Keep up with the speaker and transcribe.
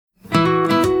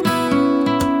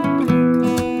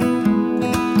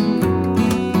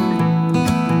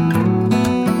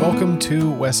to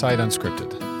Westside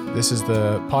Unscripted. This is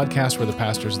the podcast where the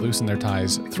pastors loosen their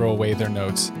ties, throw away their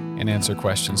notes, and answer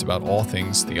questions about all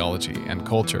things theology and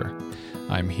culture.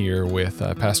 I'm here with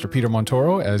Pastor Peter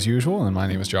Montoro, as usual, and my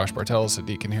name is Josh Bartels, a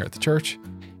deacon here at the church.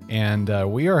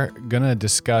 And we are going to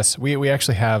discuss, we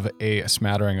actually have a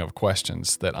smattering of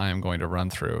questions that I am going to run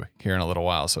through here in a little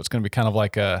while. So it's going to be kind of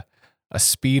like a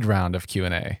speed round of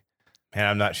Q&A. And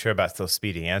I'm not sure about those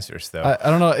speedy answers, though. I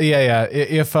don't know. Yeah.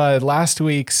 If last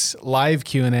week's live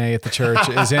Q&A at the church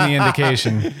is any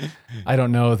indication, I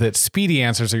don't know that speedy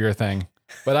answers are your thing,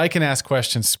 but I can ask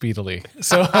questions speedily.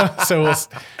 So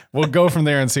we'll go from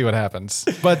there and see what happens.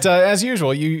 But as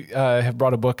usual, you have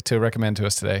brought a book to recommend to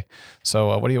us today.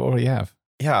 So what do you have?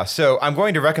 Yeah, so I'm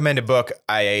going to recommend a book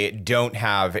I don't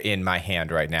have in my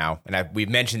hand right now, and we've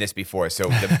mentioned this before. So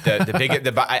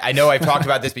I know I've talked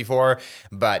about this before,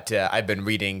 but I've been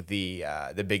reading the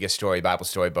Biggest Story Bible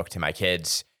story book to my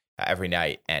kids every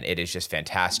night, and it is just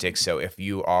fantastic. So if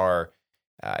you are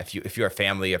if you're a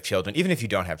family of children, even if you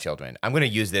don't have children, I'm going to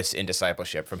use this in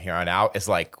discipleship from here on out as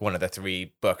like one of the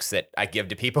 3 books that I give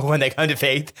to people when they come to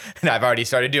faith, and I've already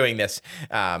started doing this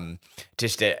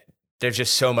there's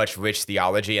just so much rich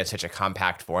theology in such a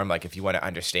compact form. Like if you want to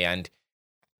understand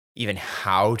even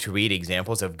how to read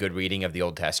examples of good reading of the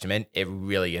Old Testament, it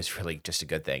really is just a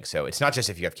good thing. So it's not just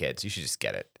if you have kids, you should just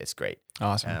get it. It's great.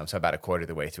 Awesome. So about a quarter of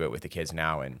the way through it with the kids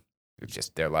now, and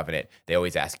they're loving it. They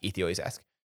always ask, Ethan always asks,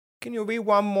 can you read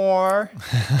one more?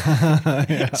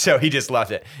 Yeah. So he just loved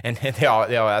it. And they all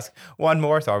ask, one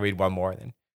more. So I'll read one more.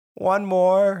 Then one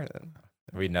more.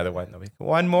 Read another one.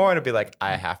 One more, and it'll be like,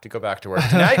 I have to go back to work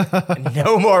tonight.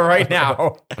 No more right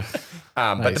now. Nice.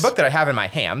 But the book that I have in my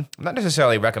hand, I'm not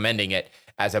necessarily recommending it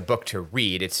as a book to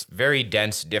read. It's very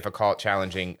dense, difficult,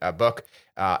 challenging book.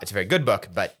 It's a very good book,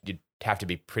 but you'd have to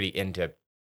be pretty into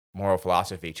moral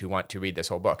philosophy to want to read this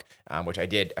whole book, which I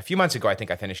did a few months ago. I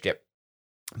think I finished it,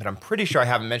 but I'm pretty sure I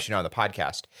haven't mentioned it on the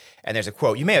podcast. And there's a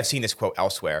quote. You may have seen this quote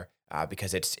elsewhere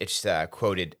because it's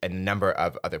quoted in a number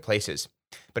of other places.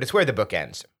 But it's where the book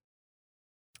ends.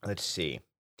 Let's see.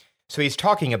 So he's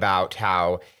talking about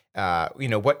how,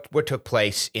 what took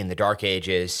place in the Dark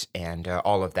Ages and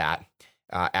all of that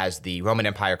as the Roman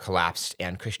Empire collapsed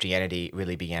and Christianity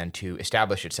really began to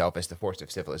establish itself as the force of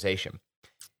civilization.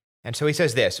 And so he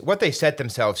says this, what they set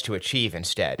themselves to achieve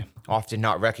instead, often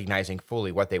not recognizing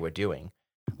fully what they were doing,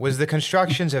 was the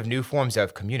constructions of new forms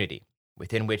of community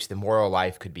within which the moral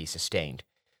life could be sustained,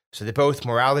 so that both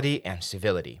morality and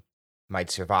civility might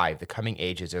survive the coming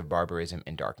ages of barbarism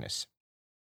and darkness.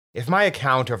 If my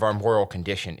account of our moral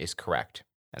condition is correct,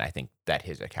 and I think that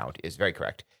his account is very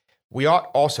correct, we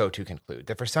ought also to conclude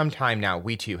that for some time now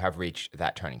we too have reached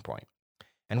that turning point.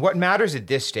 And what matters at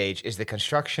this stage is the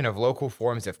construction of local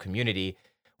forms of community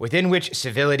within which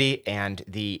civility and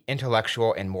the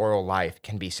intellectual and moral life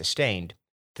can be sustained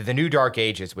through the new dark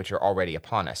ages which are already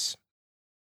upon us.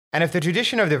 And if the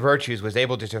tradition of the virtues was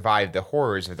able to survive the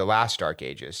horrors of the last dark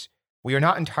ages, we are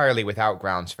not entirely without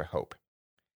grounds for hope.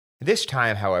 This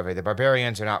time, however, the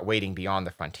barbarians are not waiting beyond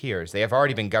the frontiers. They have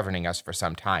already been governing us for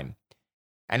some time.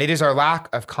 And it is our lack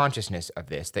of consciousness of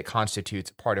this that constitutes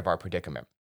part of our predicament.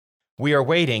 We are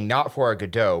waiting not for a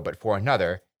Godot, but for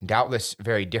another, doubtless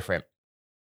very different,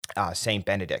 Saint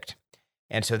Benedict.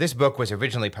 And so this book was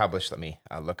originally published, let me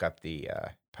look up the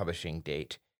publishing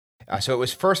date. So it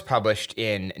was first published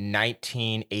in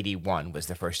 1981 was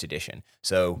the first edition.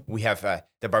 So we have,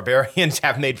 the barbarians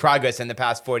have made progress in the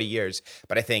past 40 years,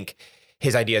 but I think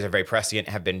his ideas are very prescient,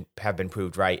 have been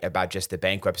proved right about just the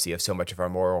bankruptcy of so much of our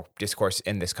moral discourse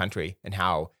in this country and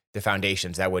how the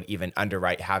foundations that would even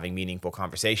underwrite having meaningful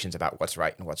conversations about what's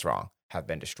right and what's wrong have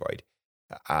been destroyed.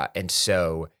 And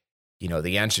so,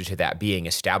 the answer to that being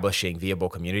establishing viable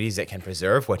communities that can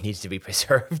preserve what needs to be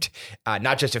preserved,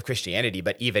 not just of Christianity,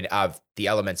 but even of the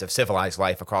elements of civilized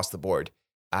life across the board.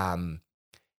 As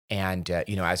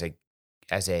a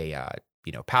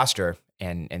pastor,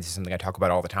 and this is something I talk about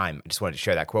all the time, I just wanted to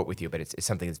share that quote with you, but it's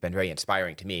something that's been very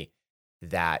inspiring to me,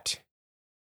 that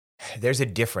there's a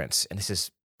difference, and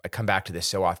I come back to this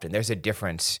so often, there's a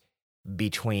difference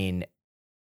between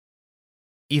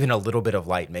even a little bit of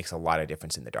light makes a lot of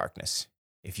difference in the darkness.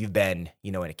 If you've been,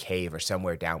 in a cave or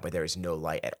somewhere down where there is no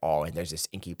light at all and there's this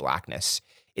inky blackness,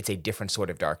 it's a different sort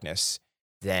of darkness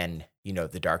than,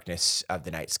 the darkness of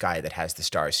the night sky that has the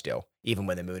stars still, even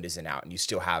when the moon isn't out and you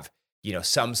still have,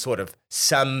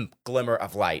 some glimmer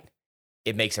of light.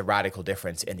 It makes a radical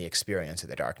difference in the experience of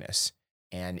the darkness.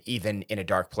 And even in a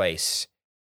dark place,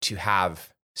 to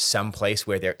have some place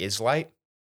where there is light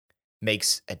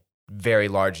makes a very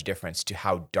large difference to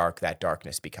how dark that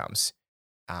darkness becomes.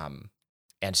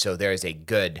 And so there is a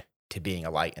good to being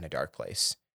a light in a dark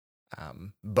place.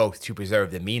 both to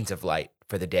preserve the means of light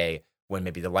for the day when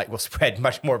maybe the light will spread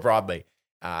much more broadly,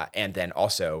 and then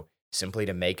also simply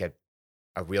to make a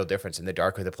real difference. And the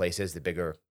darker the place is, the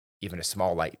bigger even a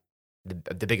small light,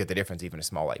 the bigger the difference even a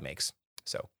small light makes.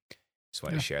 So just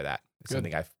wanted to share that. It's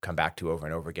something I've come back to over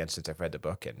and over again since I've read the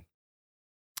book, and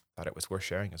thought it was worth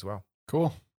sharing as well.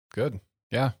 Cool. Good.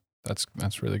 Yeah, that's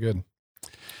really good.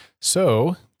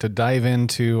 So to dive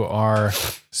into our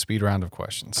speed round of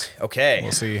questions. Okay.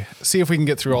 We'll see if we can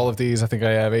get through all of these. I think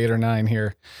I have 8 or 9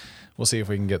 here. We'll see if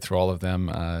we can get through all of them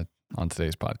on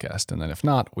today's podcast. And then if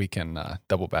not, we can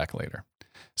double back later.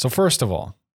 So first of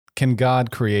all, can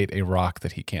God create a rock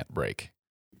that he can't break?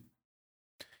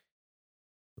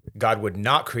 God would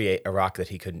not create a rock that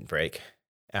he couldn't break.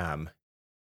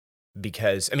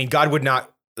 Because, I mean, God would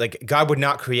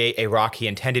not create a rock he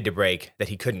intended to break that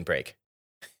he couldn't break.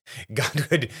 God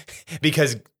would,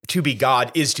 because to be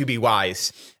God is to be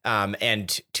wise,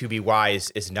 and to be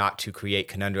wise is not to create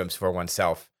conundrums for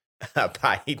oneself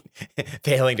by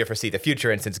failing to foresee the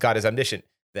future. And since God is omniscient,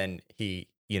 then he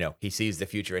sees the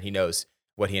future and he knows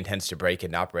what he intends to break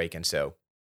and not break. And so,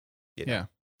 yeah.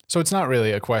 So it's not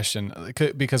really a question,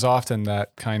 because often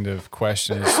that kind of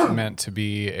question is meant to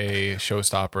be a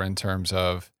showstopper in terms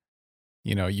of,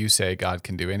 you say God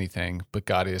can do anything, but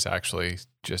God is actually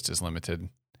just as limited.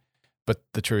 But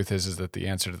the truth is that the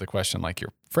answer to the question, like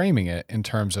you're framing it in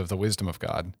terms of the wisdom of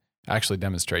God, actually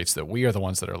demonstrates that we are the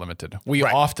ones that are limited. We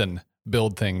often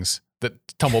build things that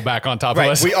tumble back on top of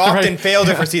us. We often fail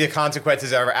to foresee the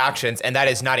consequences of our actions, and that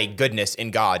is not a goodness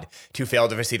in God to fail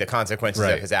to foresee the consequences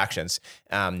of his actions.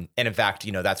 And in fact,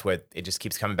 that's where it just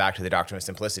keeps coming back to the doctrine of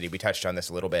simplicity. We touched on this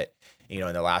a little bit,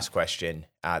 in the last question,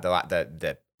 the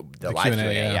live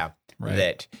Q&A,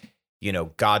 that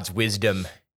God's wisdom.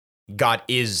 God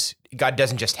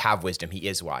doesn't just have wisdom; he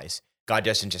is wise. God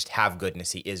doesn't just have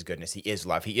goodness; he is goodness. He is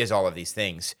love. He is all of these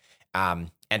things, and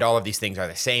all of these things are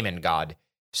the same in God.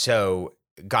 So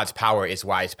God's power is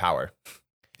wise power.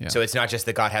 Yeah. So it's not just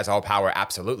that God has all power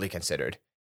absolutely considered.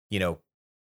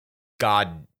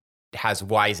 God has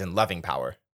wise and loving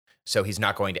power. So he's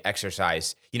not going to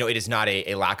exercise, it is not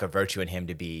a lack of virtue in him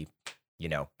to be,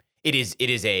 it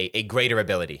is a greater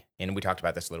ability. And we talked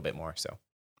about this a little bit more. So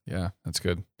yeah, that's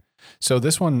good. So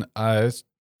this one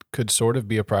could sort of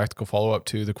be a practical follow-up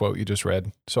to the quote you just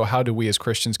read. So how do we as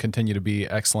Christians continue to be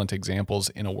excellent examples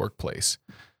in a workplace?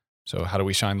 So how do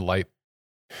we shine the light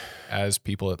as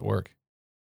people at work?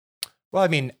 Well, I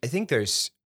mean, I think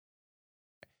there's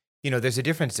a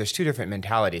difference. There's 2 different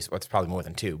mentalities. Well, it's probably more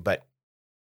than 2, but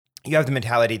you have the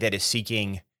mentality that is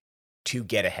seeking to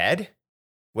get ahead,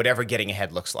 whatever getting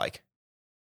ahead looks like.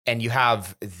 And you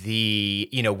have the,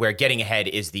 where getting ahead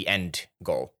is the end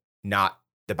goal, not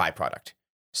the byproduct.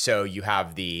 So you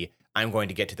have I'm going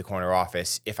to get to the corner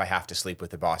office if I have to sleep with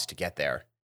the boss to get there.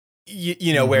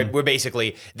 Where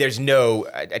basically there's no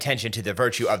attention to the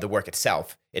virtue of the work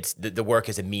itself. It's the work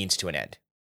is a means to an end.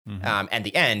 Mm-hmm. And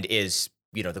the end is,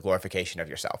 the glorification of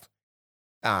yourself.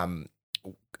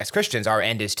 As Christians, our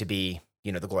end is to be,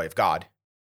 the glory of God.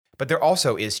 But there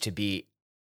also is to be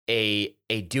a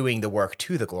doing the work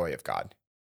to the glory of God.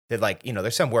 That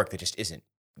there's some work that just isn't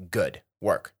good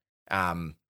work.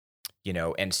 And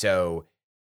so,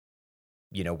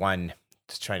 one,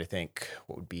 just trying to think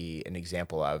what would be an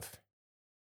example of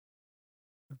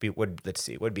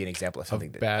would be an example of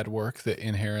something bad work that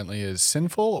inherently is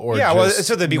sinful, or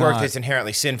so there'd be work that's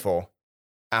inherently sinful.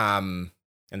 And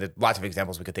there's lots of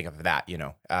examples we could think of that,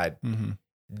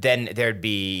 Then there'd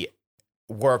be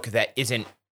work that isn't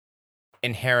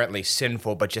inherently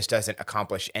sinful, but just doesn't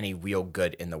accomplish any real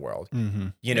good in the world.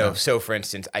 Mm-hmm. So for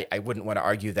instance, I wouldn't want to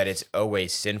argue that it's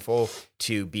always sinful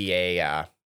to be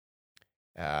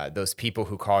those people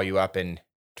who call you up and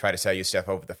try to sell you stuff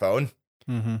over the phone.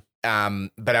 Mm-hmm.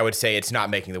 But I would say it's not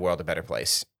making the world a better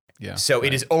place. Yeah. So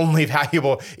it is only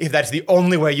valuable if that's the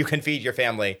only way you can feed your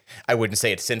family. I wouldn't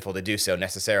say it's sinful to do so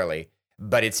necessarily,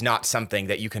 but it's not something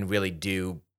that you can really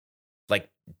do. Like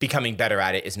becoming better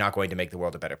at it is not going to make the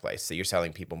world a better place. So you're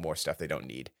selling people more stuff they don't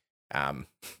need.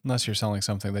 Unless you're selling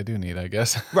something they do need, I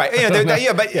guess. Right.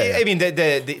 I mean,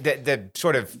 the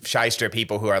sort of shyster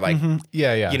people who are like,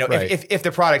 if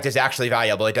the product is actually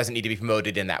valuable, it doesn't need to be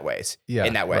promoted in that way.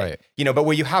 Right. But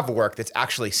where you have work that's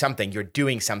actually something, you're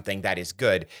doing something that is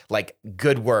good, like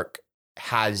good work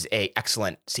has a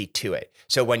excellency to it.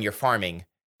 So when you're farming,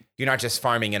 you're not just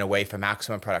farming in a way for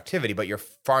maximum productivity, but you're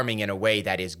farming in a way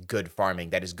that is good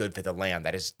farming, that is good for the land,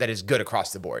 that is good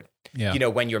across the board. Yeah.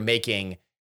 When you're making,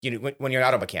 when you're an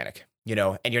auto mechanic,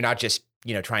 and you're not just,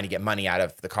 trying to get money out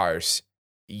of the cars,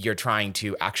 you're trying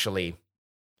to actually,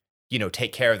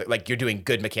 take care of it. Like you're doing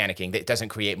good mechanicking that doesn't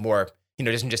create more,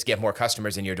 doesn't just get more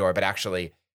customers in your door, but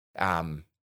actually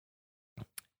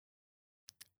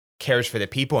cares for the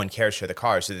people and cares for the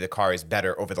car so that the car is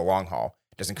better over the long haul.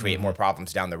 Doesn't create more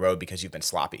problems down the road because you've been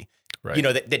sloppy. Right.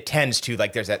 That tends to,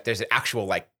 like, there's an actual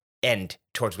like end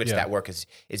towards which that work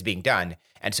is being done.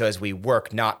 And so as we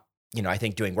work, not, I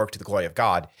think doing work to the glory of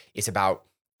God is about,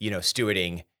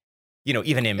 stewarding,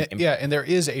 even in and there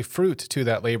is a fruit to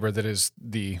that labor that is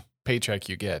the paycheck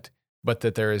you get, but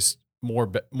that there is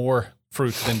more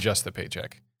fruit than just the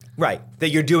paycheck. Right. That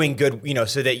you're doing good,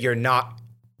 so that you're not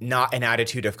an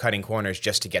attitude of cutting corners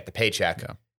just to get the paycheck,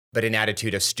 but an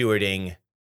attitude of stewarding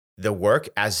the work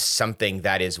as something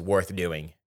that is worth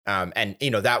doing. And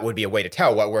that would be a way to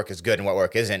tell what work is good and what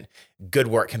work isn't. Good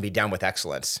work can be done with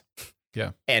excellence.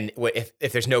 Yeah. And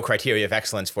if there's no criteria of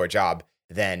excellence for a job,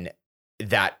 then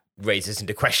that raises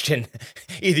into question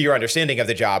either your understanding of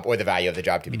the job or the value of the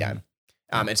job to be done.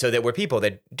 And so that we're people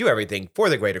that do everything for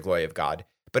the greater glory of God,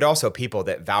 but also people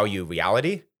that value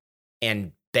reality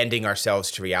and bending ourselves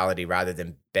to reality rather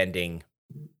than bending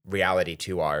reality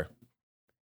to our,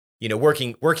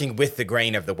 working with the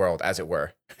grain of the world, as it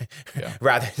were,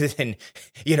 rather than,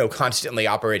 constantly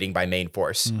operating by main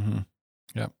force.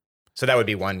 Yeah. So that would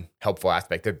be one helpful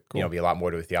aspect. There'd be a lot more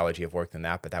to a theology of work than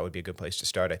that, but that would be a good place to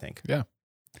start, I think. Yeah.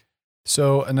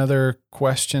 So another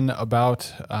question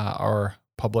about our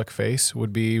public face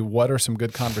would be, what are some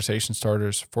good conversation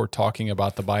starters for talking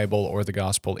about the Bible or the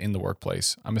gospel in the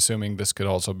workplace? I'm assuming this could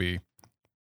also be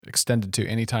extended to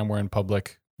any time we're in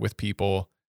public with people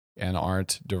and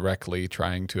aren't directly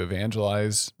trying to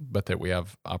evangelize, but that we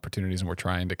have opportunities and we're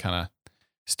trying to kind of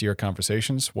steer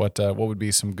conversations. What would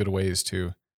be some good ways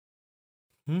to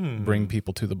bring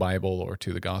people to the Bible or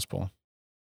to the gospel?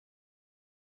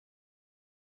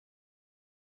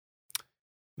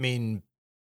 I mean,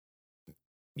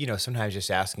 sometimes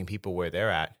just asking people where they're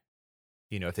at,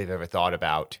 if they've ever thought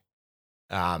about,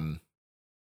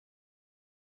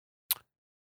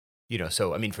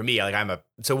 so, I mean, for me, like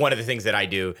so one of the things that I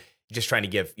do, just trying to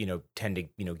give, tend to,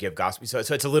 give gospel. So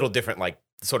it's a little different, like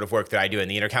the sort of work that I do in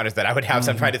the encounters that I would have.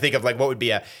 So I'm trying to think of like, what would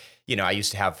be I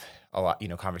used to have a lot,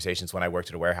 conversations when I worked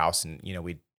at a warehouse and,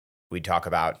 we'd talk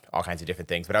about all kinds of different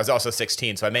things, but I was also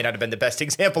 16, so I may not have been the best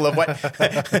example of what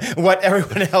what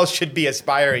everyone else should be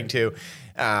aspiring to.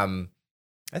 I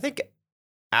think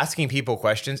asking people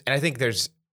questions, and I think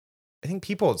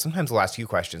people sometimes will ask you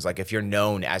questions. Like if you're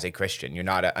known as a Christian, you're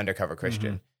not an undercover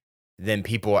Christian, then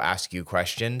people will ask you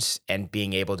questions, and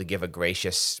being able to give a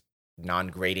gracious,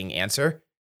 non-grating answer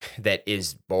that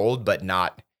is bold, but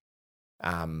not,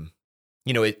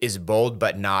 is bold,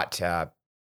 but not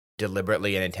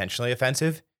deliberately and intentionally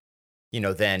offensive,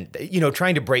 then,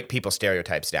 trying to break people's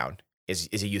stereotypes down is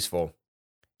a useful,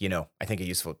 I think a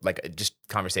useful, like just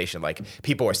conversation, like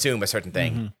people assume a certain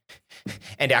thing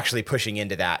and actually pushing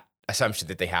into that assumption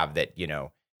that they have that,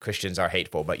 Christians are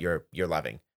hateful, but you're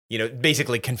loving,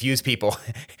 basically confuse people.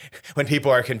 When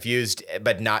people are confused,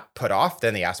 but not put off,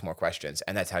 then they ask more questions,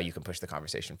 and that's how you can push the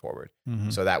conversation forward.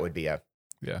 So that would be I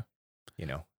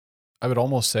would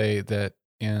almost say that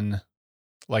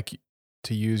like,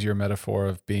 to use your metaphor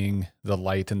of being the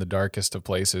light in the darkest of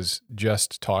places,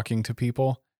 just talking to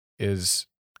people is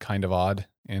kind of odd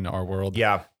in our world.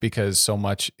 Yeah. Because so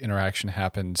much interaction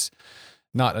happens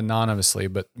not anonymously,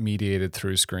 but mediated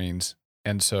through screens.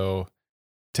 And so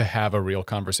to have a real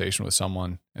conversation with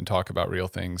someone and talk about real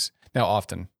things. Now,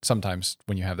 sometimes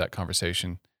when you have that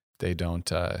conversation, they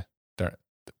don't,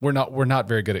 we're not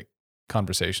very good at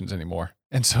conversations anymore.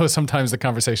 And so sometimes the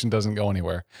conversation doesn't go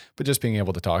anywhere, but just being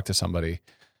able to talk to somebody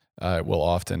will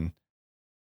often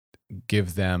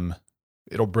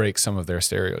it'll break some of their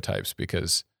stereotypes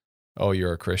because, oh,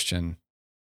 you're a Christian,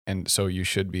 and so you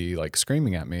should be like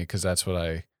screaming at me because that's what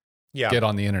I get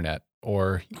on the internet,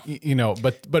 or,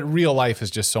 but real life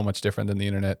is just so much different than the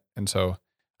internet. And so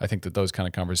I think that those kind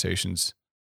of conversations.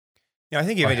 I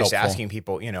think even just asking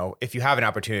people, if you have an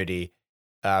opportunity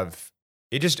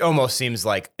it just almost seems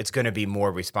like it's going to be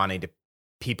more responding to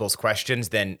people's questions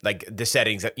than like the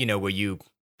settings that, where you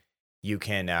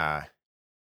can,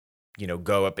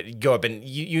 go up and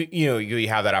you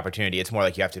have that opportunity. It's more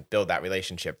like you have to build that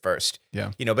relationship first.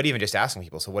 Yeah. But even just asking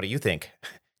people, so what do you think?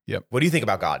 Yep. What do you think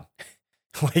about God?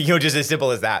 Just as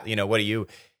simple as that. What do you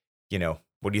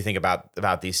think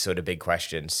about these sort of big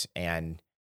questions? And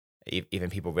even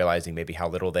people realizing maybe how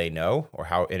little they know, or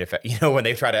how, when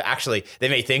they try to they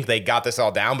may think they got this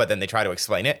all down, but then they try to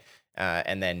explain it.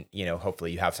 And then,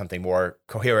 hopefully you have something more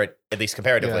coherent, at least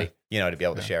comparatively, to be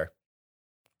able to share.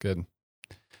 Good.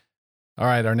 All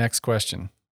right. Our next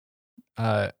question.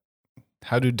 How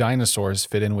do dinosaurs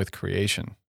fit in with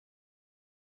creation?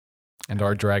 And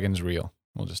are dragons real?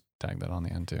 We'll just tag that on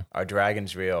the end too. Are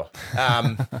dragons real?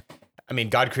 I mean,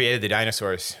 God created the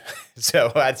dinosaurs,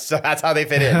 so that's how they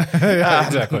fit in. Yeah,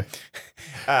 exactly.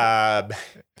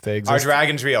 They exist. Are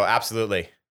dragons real? Absolutely.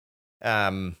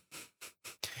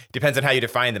 Depends on how you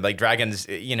define them. Like dragons,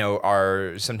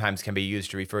 are sometimes can be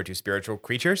used to refer to spiritual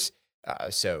creatures.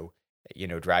 So,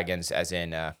 dragons as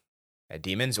in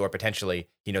demons, or potentially,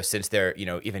 since they're,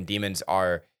 even demons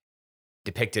are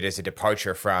depicted as a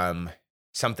departure from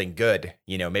something good,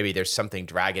 maybe there's something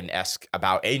dragon-esque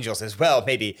about angels as well,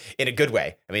 maybe in a good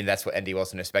way. I mean, that's what N.D.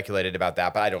 Wilson has speculated about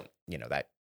that, but I don't, that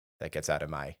gets out of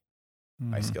my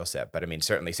skill set. But I mean,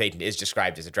 certainly Satan is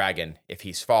described as a dragon. If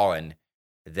he's fallen,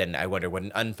 then I wonder what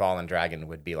an unfallen dragon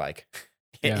would be like.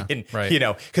 Right.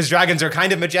 Because dragons are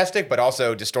kind of majestic, but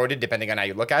also distorted depending on how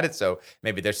you look at it. So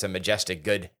maybe there's some majestic,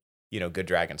 good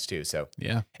dragons too. So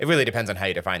yeah, it really depends on how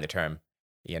you define the term,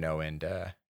 and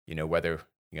whether,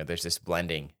 there's this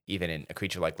blending, even in a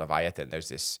creature like Leviathan,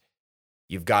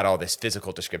 you've got all this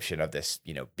physical description of this,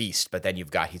 beast, but then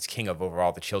you've got, he's king over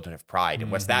all the children of pride.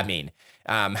 And what's that mean?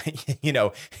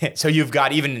 So you've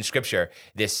got, even in scripture,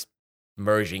 this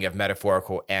merging of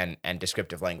metaphorical and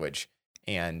descriptive language.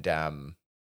 And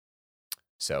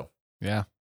yeah.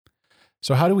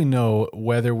 So how do we know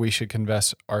whether we should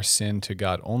confess our sin to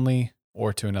God only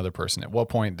or to another person? At what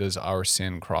point does our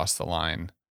sin cross the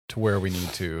line to where we need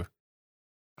to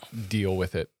deal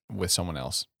with it with someone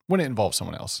else, when it involves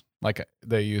someone else? Like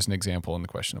they use an example in the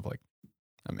question of like,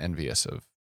 I'm envious of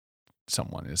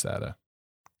someone. Is that a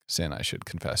sin I should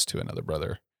confess to another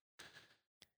brother,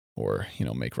 or,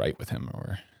 make right with him,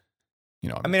 or,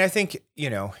 I mean, I think,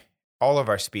 all of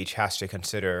our speech has to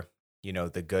consider,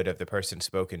 the good of the person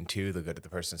spoken to, the good of the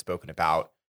person spoken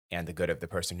about, and the good of the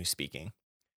person who's speaking.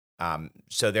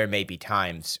 So there may be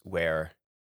times where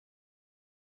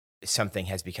something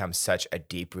has become such a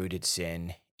deep-rooted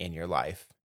sin in your life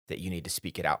that you need to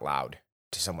speak it out loud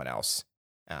to someone else.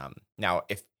 Now,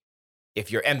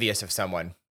 if you're envious of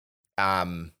someone,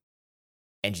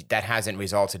 and that hasn't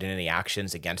resulted in any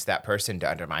actions against that person to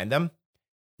undermine them,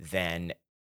 then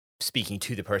speaking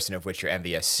to the person of which you're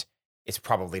envious is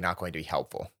probably not going to be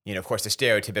helpful. Of course, the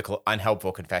stereotypical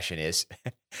unhelpful confession is,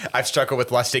 I've struggled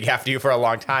with lusting after you for a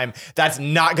long time. That's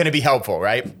not going to be helpful,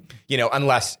 right?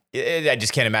 Unless, I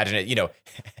just can't imagine it.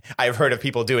 I've heard of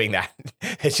people doing that.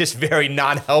 It's just very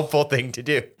non-helpful thing to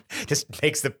do. Just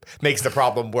makes the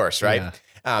problem worse, right? Yeah.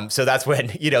 So that's when,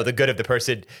 the good of the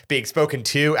person being spoken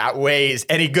to outweighs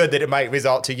any good that it might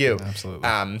result to you. Absolutely.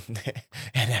 And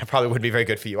that probably wouldn't be very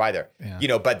good for you either.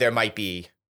 Yeah. But there might be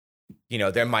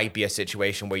a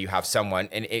situation where you have someone,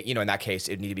 and in that case,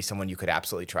 it'd need to be someone you could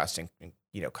absolutely trust and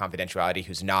confidentiality,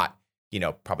 who's not,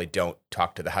 probably don't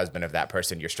talk to the husband of that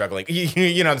person you're struggling.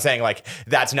 You know what I'm saying? Like,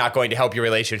 that's not going to help your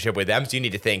relationship with them. So you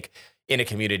need to think in a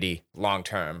community long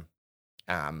term,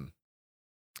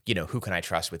 who can I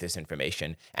trust with this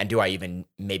information? And do I even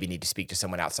maybe need to speak to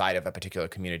someone outside of a particular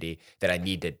community that I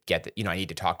need to get, I need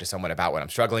to talk to someone about what I'm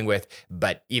struggling with.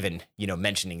 But even,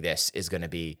 mentioning this is going to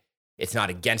be, it's not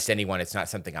against anyone. It's not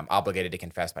something I'm obligated to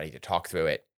confess, but I need to talk through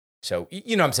it. So,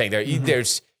 you know what I'm saying?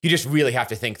 You just really have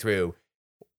to think through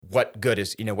what good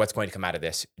is, what's going to come out of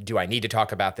this. Do I need to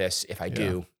talk about this? If I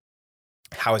do,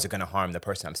 how is it going to harm the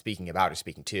person I'm speaking about or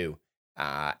speaking to?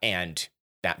 And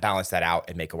balance that out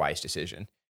and make a wise decision.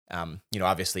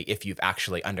 Obviously, if you've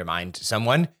actually undermined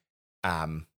someone,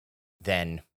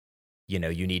 then, you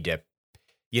need to,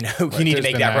 you need to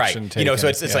make that right. Taken. So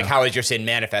it's like, how is your sin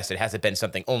manifested? Has it been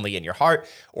something only in your heart,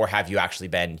 or have you actually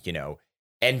been,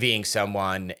 envying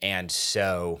someone and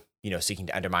so, seeking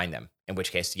to undermine them? In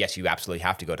which case, yes, you absolutely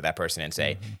have to go to that person and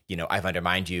say, I've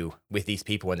undermined you with these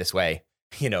people in this way,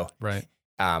 Right.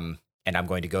 And I'm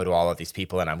going to go to all of these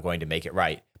people and I'm going to make it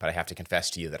right, but I have to confess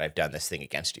to you that I've done this thing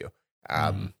against you.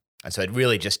 And so it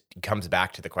really just comes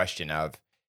back to the question of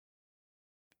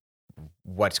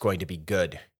what's going to be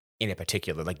good in a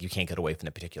particular, like you can't get away from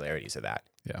the particularities of that.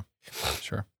 Yeah,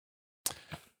 sure.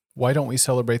 Why don't we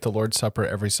celebrate the Lord's Supper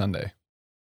every Sunday?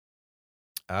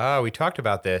 We talked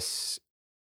about this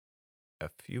a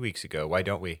few weeks ago. Why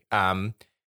don't we? I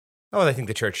think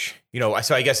the church,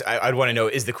 so I guess I'd want to know,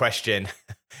 is the question,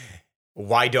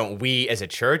 why don't we as a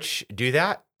church do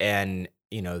that? And,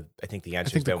 I think the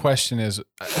answer the question is,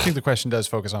 I think the question does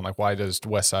focus on like, why does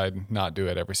Westside not do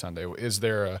it every Sunday? Is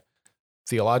there a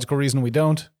theological reason we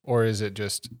don't, or is it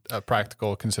just a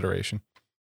practical consideration?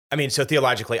 I mean, so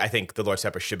theologically, I think the Lord's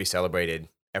Supper should be celebrated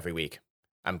every week.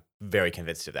 I'm very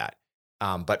convinced of that.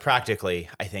 But practically,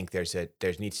 I think there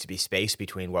needs to be space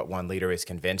between what one leader is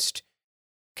convinced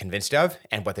of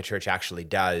and what the church actually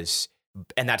does.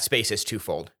 And that space is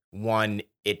twofold. One,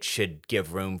 it should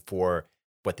give room for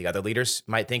what the other leaders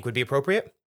might think would be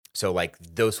appropriate. So like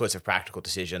those sorts of practical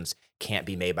decisions can't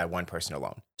be made by one person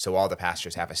alone. So all the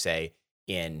pastors have a say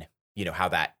in, how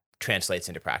that translates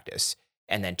into practice.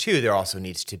 And then 2, there also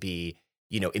needs to be,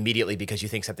 immediately, because you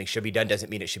think something should be done doesn't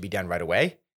mean it should be done right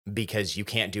away, because you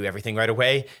can't do everything right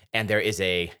away. And there is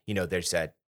there's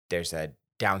a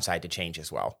downside to change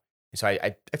as well. So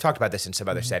I've talked about this in some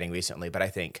other setting recently, but I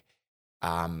think,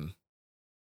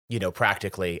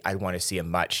 practically, I want to see a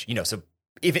much, so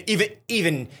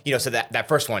even, so that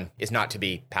first one is not to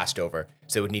be passed over.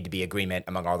 So it would need to be agreement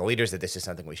among all the leaders that this is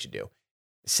something we should do.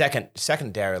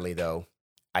 Secondarily, though,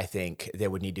 I think there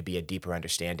would need to be a deeper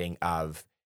understanding of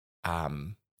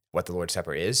what the Lord's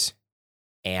Supper is.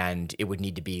 And it would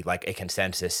need to be like a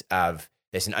consensus of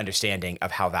there's an understanding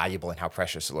of how valuable and how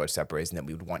precious the Lord's Supper is, and that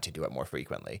we would want to do it more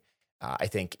frequently. I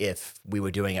think if we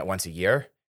were doing it once a year,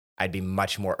 I'd be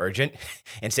much more urgent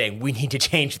in saying we need to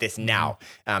change this now.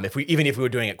 Even if we were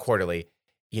doing it quarterly,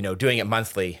 doing it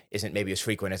monthly isn't maybe as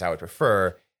frequent as I would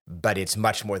prefer, but it's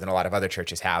much more than a lot of other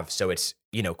churches have. So it's,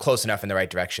 close enough in the right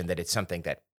direction that it's something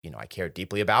that, I care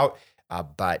deeply about.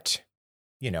 But,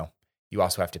 you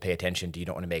also have to pay attention. You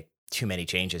don't want to make too many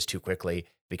changes too quickly,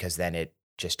 because then it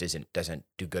just doesn't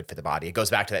do good for the body. It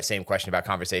goes back to that same question about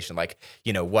conversation, like,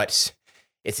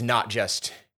 it's not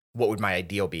just what would my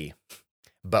ideal be,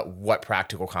 but what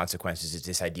practical consequences is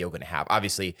this ideal going to have?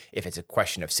 Obviously, if it's a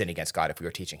question of sin against God, if we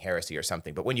were teaching heresy or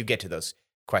something, but when you get to those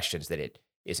questions that it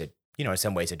is in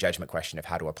some ways a judgment question of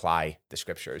how to apply the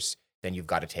scriptures, then you've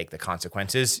got to take the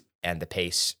consequences and the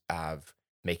pace of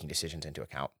making decisions into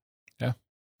account. Yeah,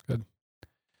 good.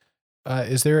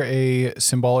 Is there a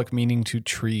symbolic meaning to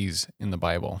trees in the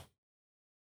Bible?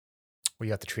 Well,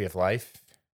 you got the tree of life,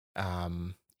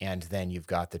 and then you've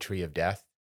got the tree of death.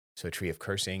 So a tree of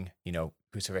cursing,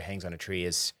 whosoever hangs on a tree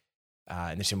is,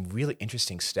 and there's some really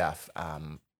interesting stuff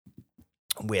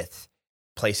with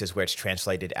places where it's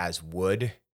translated as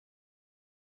wood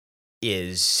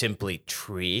is simply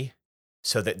tree.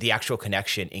 So that the actual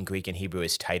connection in Greek and Hebrew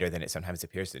is tighter than it sometimes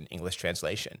appears in English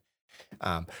translation.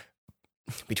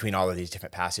 Between all of these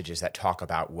different passages that talk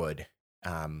about wood,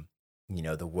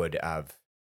 the wood of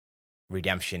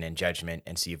redemption and judgment.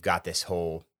 And so you've got this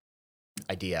whole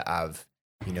idea of,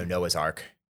 Noah's Ark,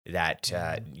 that,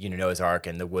 Noah's Ark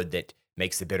and the wood that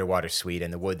makes the bitter water sweet,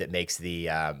 and the wood that makes the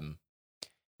axe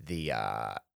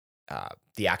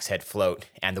head float,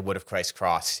 and the wood of Christ's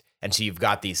cross. And so you've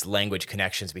got these language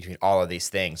connections between all of these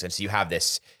things. And so you have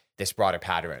this broader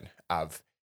pattern of,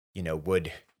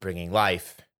 wood bringing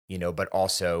life, but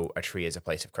also a tree is a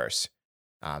place of curse.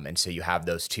 And so you have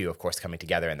those two, of course, coming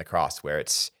together in the cross, where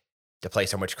it's the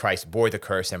place on which Christ bore the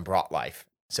curse and brought life.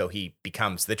 So he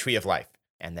becomes the tree of life.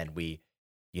 And then we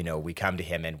come to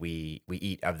him and we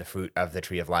eat of the fruit of the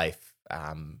tree of life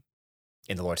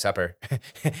in the Lord's Supper.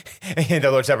 And the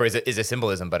Lord's Supper is a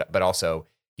symbolism, but also,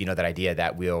 that idea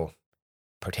that we'll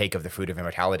partake of the fruit of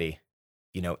immortality,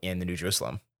 in the New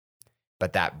Jerusalem.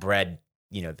 But that bread,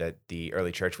 the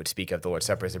early church would speak of the Lord's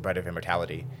Supper as the bread of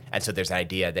immortality. And so there's an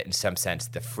idea that in some sense,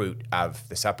 the fruit of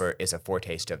the supper is a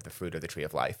foretaste of the fruit of the tree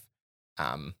of life.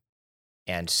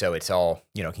 And so it's all,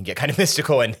 can get kind of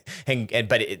mystical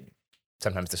but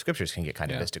sometimes the scriptures can get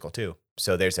kind of mystical too.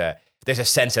 So there's a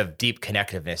sense of deep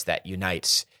connectiveness that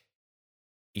unites,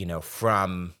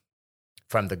 from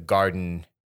the garden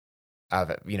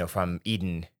of, from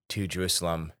Eden to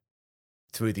Jerusalem,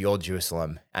 through the old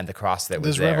Jerusalem and the cross that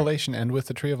was there. Does Revelation end with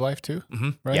the tree of life too? Mm-hmm.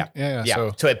 Right? Yeah.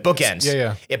 So it bookends.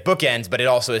 Yeah. It bookends, but it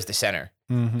also is the center.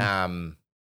 Mm-hmm.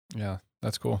 Yeah,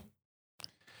 that's cool.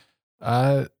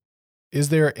 Is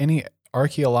there any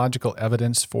archaeological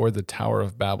evidence for the Tower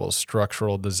of Babel's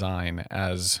structural design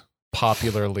as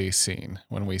popularly seen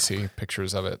when we see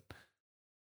pictures of it?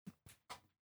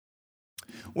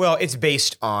 Well, it's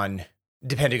based on,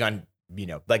 depending on,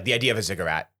 like the idea of a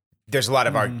ziggurat. There's a lot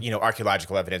of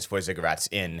archaeological evidence for ziggurats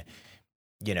in,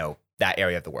 that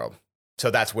area of the world. So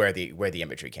that's where the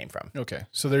imagery came from. Okay.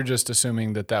 So they're just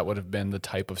assuming that would have been the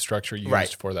type of structure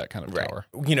used for that kind of tower.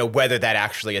 Whether that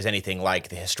actually is anything like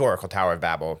the historical Tower of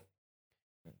Babel,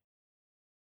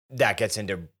 that gets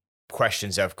into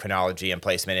questions of chronology and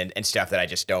placement and stuff that I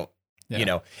just don't,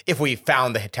 if we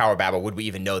found the Tower of Babel, would we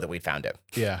even know that we found it?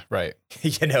 Yeah, right.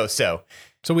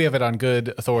 So we have it on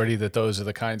good authority that those are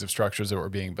the kinds of structures that were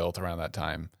being built around that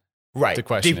time. Right. The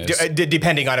question is...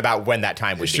 depending on about when that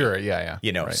time would be. Sure, yeah.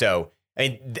 Right. So,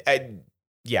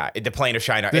 the plain of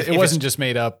Shinar. It wasn't just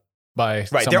made up by Right.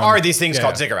 someone. There are these things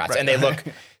called ziggurats, and they look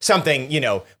something,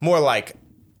 more like,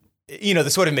 the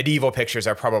sort of medieval pictures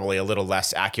are probably a little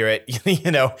less accurate,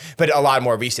 but a lot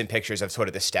more recent pictures of sort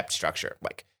of the stepped structure.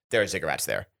 Like, there are ziggurats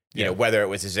there. Whether it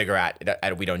was a ziggurat,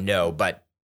 we don't know, but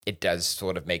it does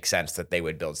sort of make sense that they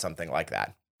would build something like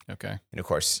that. Okay. And of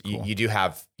course, Cool. you do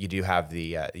have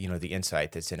the the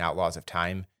insight that's in Outlaws of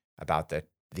Time about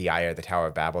the eye or the Tower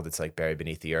of Babel that's like buried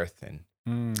beneath the earth, and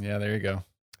Yeah, there you go.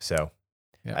 so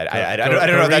Yeah. I don't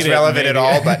know if that's relevant at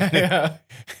all, but yeah.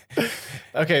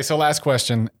 Okay, so last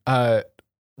question.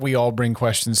 We all bring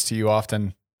questions to you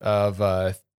often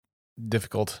of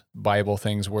difficult Bible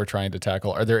things we're trying to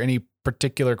tackle. Are there any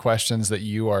particular questions that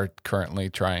you are currently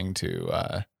trying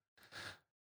to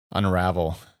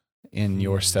unravel in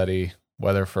your study,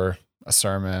 whether for a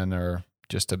sermon or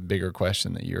just a bigger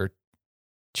question that you're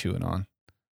chewing on?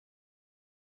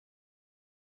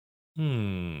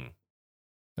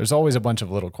 There's always a bunch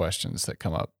of little questions that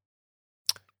come up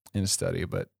in a study,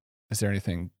 but is there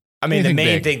anything? I mean, the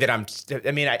main big? thing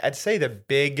that I'd say the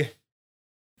big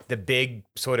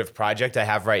sort of project I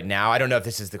have right now, I don't know if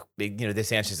this is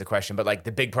this answers the question, but like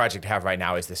the big project I have right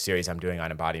now is the series I'm doing on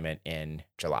embodiment in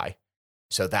July.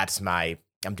 So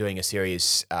I'm doing a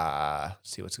series,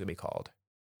 see what's it going to be called?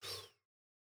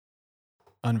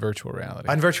 Unvirtual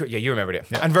reality. Yeah, you remembered it.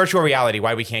 Yeah. Unvirtual reality,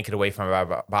 why we can't get away from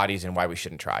our bodies and why we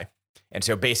shouldn't try. And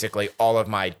so basically all of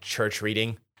my church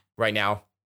reading right now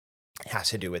has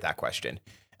to do with that question.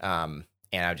 And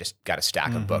I've just got a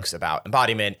stack of books about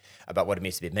embodiment, about what it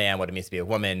means to be a man, what it means to be a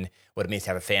woman, what it means to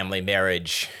have a family,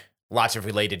 marriage, lots of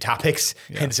related topics.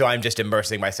 Yeah. And so I'm just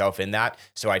immersing myself in that.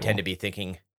 So I tend to be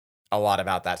thinking a lot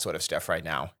about that sort of stuff right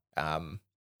now.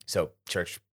 So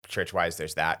church-wise,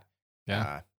 there's that.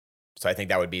 Yeah. So I think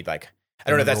that would be like, I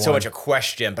don't know if that's so much a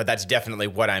question, but that's definitely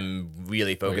what I'm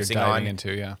really focusing on.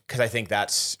 Into, yeah. Because I think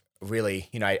that's really,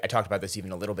 I talked about this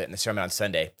even a little bit in the sermon on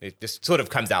Sunday. It just sort of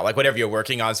comes out, like whatever you're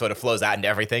working on sort of flows out into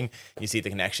everything. You see the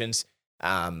connections.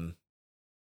 And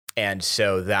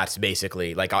so that's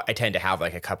basically, like, I tend to have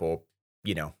like a couple,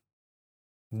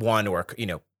 one or,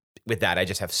 with that, I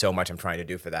just have so much I'm trying to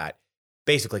do for that.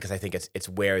 Basically, because I think it's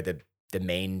where the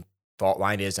main fault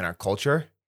line is in our culture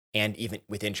and even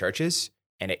within churches.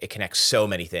 And it connects so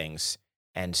many things.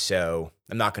 And so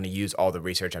I'm not going to use all the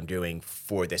research I'm doing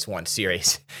for this one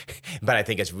series, but I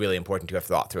think it's really important to have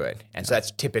thought through it. And so that's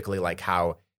typically like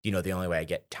how, the only way I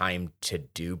get time to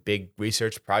do big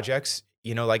research projects,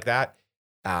 like that,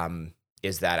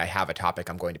 is that I have a topic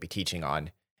I'm going to be teaching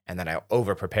on, and then I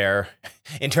over prepare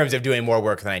in terms of doing more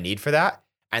work than I need for that.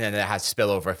 And then that has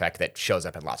spillover effect that shows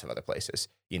up in lots of other places,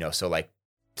 so like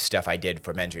stuff I did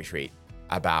for Men's Retreat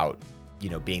about,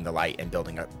 being the light and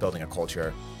building a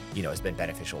culture, has been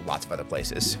beneficial in lots of other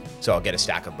places. So I'll get a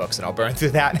stack of books and I'll burn through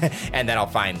that, and then I'll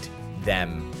find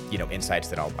them, insights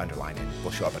that I'll underline and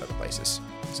will show up in other places.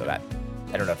 So that,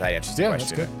 I don't know if that answers the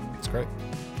question. Yeah, that's good. That's great.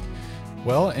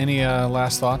 Well, any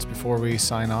last thoughts before we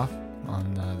sign off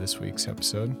on this week's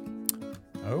episode?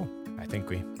 Oh, I think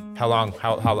how long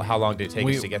did it take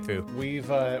us to get through? We've,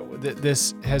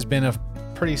 this has been a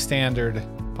pretty standard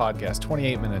podcast,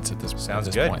 28 minutes at this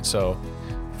point. So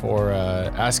for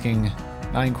asking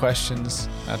 9 questions,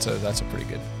 that's a pretty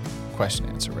good question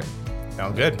answer rate.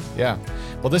 Sounds good. Yeah.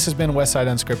 Well, this has been Westside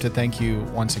Unscripted. Thank you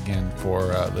once again for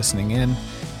listening in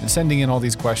and sending in all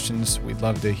these questions. We'd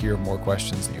love to hear more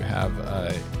questions that you have.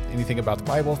 Anything about the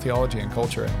Bible, theology, and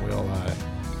culture, and we'll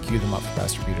queue them up for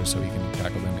Pastor Peter so he can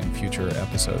tackle them in future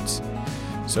episodes.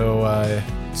 So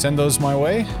send those my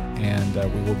way, and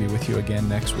we will be with you again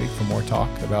next week for more talk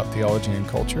about theology and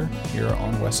culture here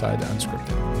on Westside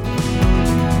Unscripted.